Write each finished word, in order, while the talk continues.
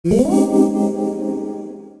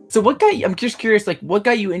So I'm just curious, like what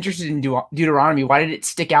got you interested in Deuteronomy? Why did it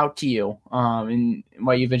stick out to you? And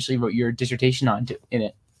why you eventually wrote your dissertation in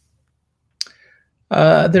it?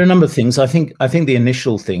 There are a number of things. I think the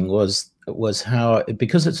initial thing was how,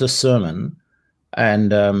 because it's a sermon,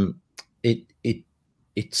 and it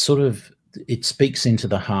sort of speaks into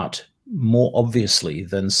the heart more obviously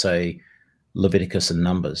than, say, Leviticus and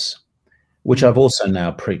Numbers, which I've also now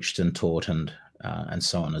preached and taught and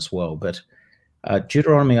so on as well. But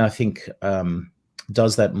Deuteronomy, I think,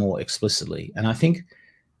 does that more explicitly. And I think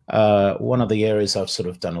one of the areas I've sort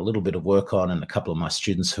of done a little bit of work on, and a couple of my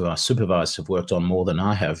students who I supervised have worked on more than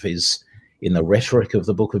I have, is in the rhetoric of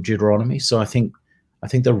the book of Deuteronomy. So I think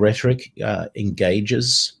the rhetoric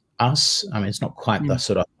engages us. I mean, it's not quite the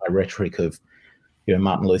sort of rhetoric of, you know,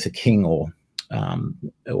 Martin Luther King or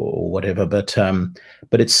whatever, but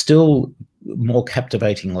it's still more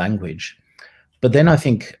captivating language. But then I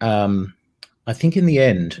think in the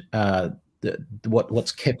end,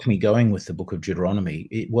 what's kept me going with the book of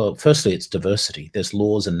Deuteronomy, well, firstly, it's diversity. There's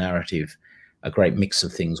laws and narrative, a great mix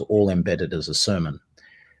of things, all embedded as a sermon.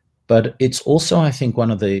 But it's also, I think, one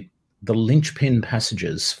of the linchpin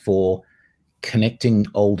passages for connecting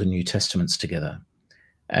Old and New Testaments together.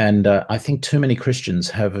 And I think too many Christians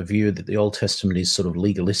have a view that the Old Testament is sort of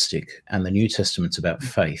legalistic and the New Testament's about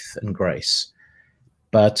faith and grace,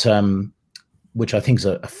 but which I think is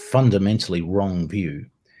a fundamentally wrong view.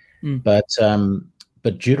 But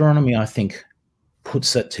Deuteronomy, I think,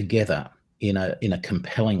 puts that together in a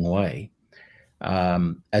compelling way,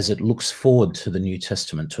 as it looks forward to the New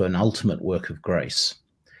Testament, to an ultimate work of grace.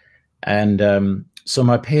 And so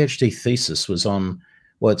my PhD thesis was on,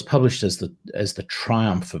 well, it's published as the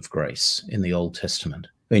triumph of grace in the Old Testament,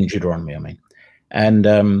 in Deuteronomy, I mean.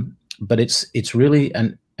 And but it's really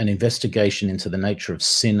an investigation into the nature of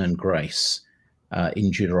sin and grace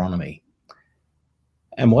in Deuteronomy.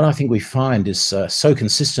 And what I think we find is so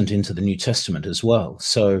consistent into the New Testament as well.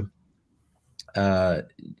 So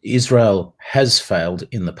Israel has failed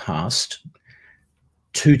in the past.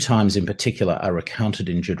 2 times in particular are recounted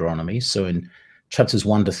in Deuteronomy. So in chapters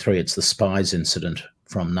 1 to 3, it's the spies incident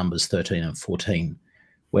from Numbers 13 and 14.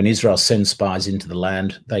 When Israel sends spies into the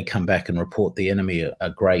land, they come back and report the enemy are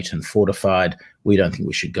great and fortified. We don't think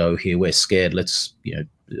we should go here. We're scared. Let's, you know,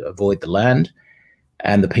 avoid the land.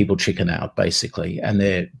 And the people chicken out, basically. And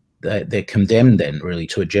they're condemned then, really,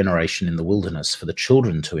 to a generation in the wilderness for the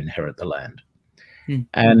children to inherit the land.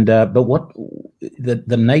 And but what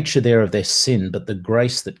the nature there of their sin, but the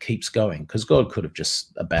grace that keeps going, because God could have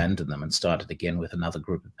just abandoned them and started again with another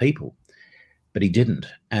group of people, but he didn't.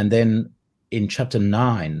 And then in chapter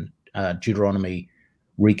 9, Deuteronomy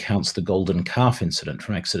recounts the golden calf incident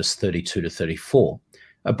from Exodus 32 to 34,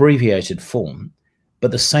 abbreviated form, but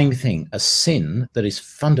the same thing, a sin that is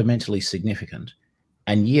fundamentally significant,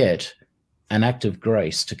 and yet an act of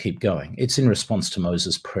grace to keep going. It's in response to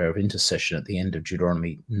Moses' prayer of intercession at the end of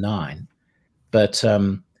Deuteronomy 9. But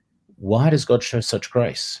why does God show such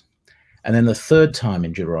grace? And then the third time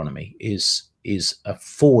in Deuteronomy is a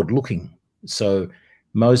forward-looking. So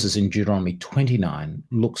Moses in Deuteronomy 29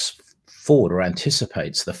 looks forward, or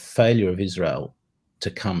anticipates the failure of Israel to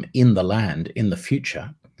come in the land in the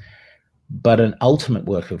future, but an ultimate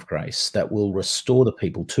work of grace that will restore the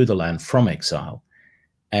people to the land from exile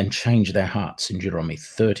and change their hearts. In Deuteronomy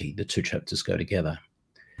 30, the 2 chapters go together.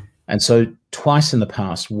 And so twice in the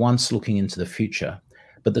past, once looking into the future,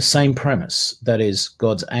 but the same premise, that is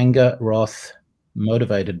God's anger, wrath,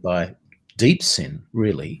 motivated by deep sin,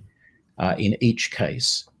 really, in each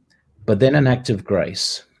case, but then an act of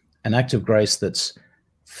grace that's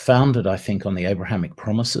founded, I think, on the Abrahamic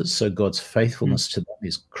promises. So God's faithfulness to them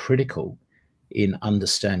is critical in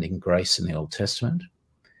understanding grace in the Old Testament,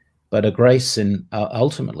 but a grace in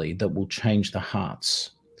ultimately that will change the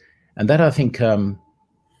hearts. And that, I think, that's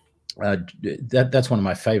one of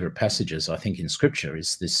my favorite passages, I think, in Scripture,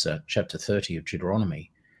 is this chapter 30 of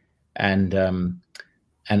Deuteronomy. And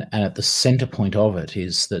at the center point of it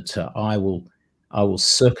is that I will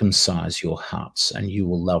circumcise your hearts, and you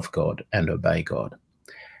will love God and obey God.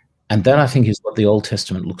 And that, I think, is what the Old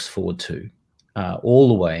Testament looks forward to, all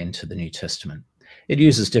the way into the New Testament. It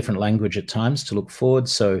uses different language at times to look forward.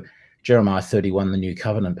 So Jeremiah 31, the New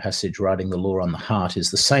Covenant passage, writing the law on the heart, is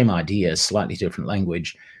the same idea, slightly different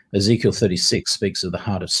language. Ezekiel 36 speaks of the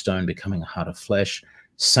heart of stone becoming a heart of flesh.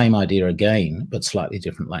 Same idea again, but slightly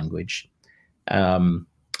different language.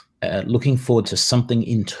 Looking forward to something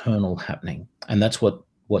internal happening. And that's what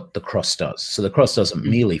the cross does. So the cross doesn't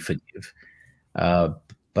merely forgive,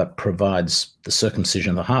 but provides the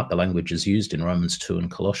circumcision of the heart. The language is used in Romans 2 and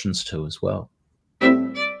Colossians 2 as well.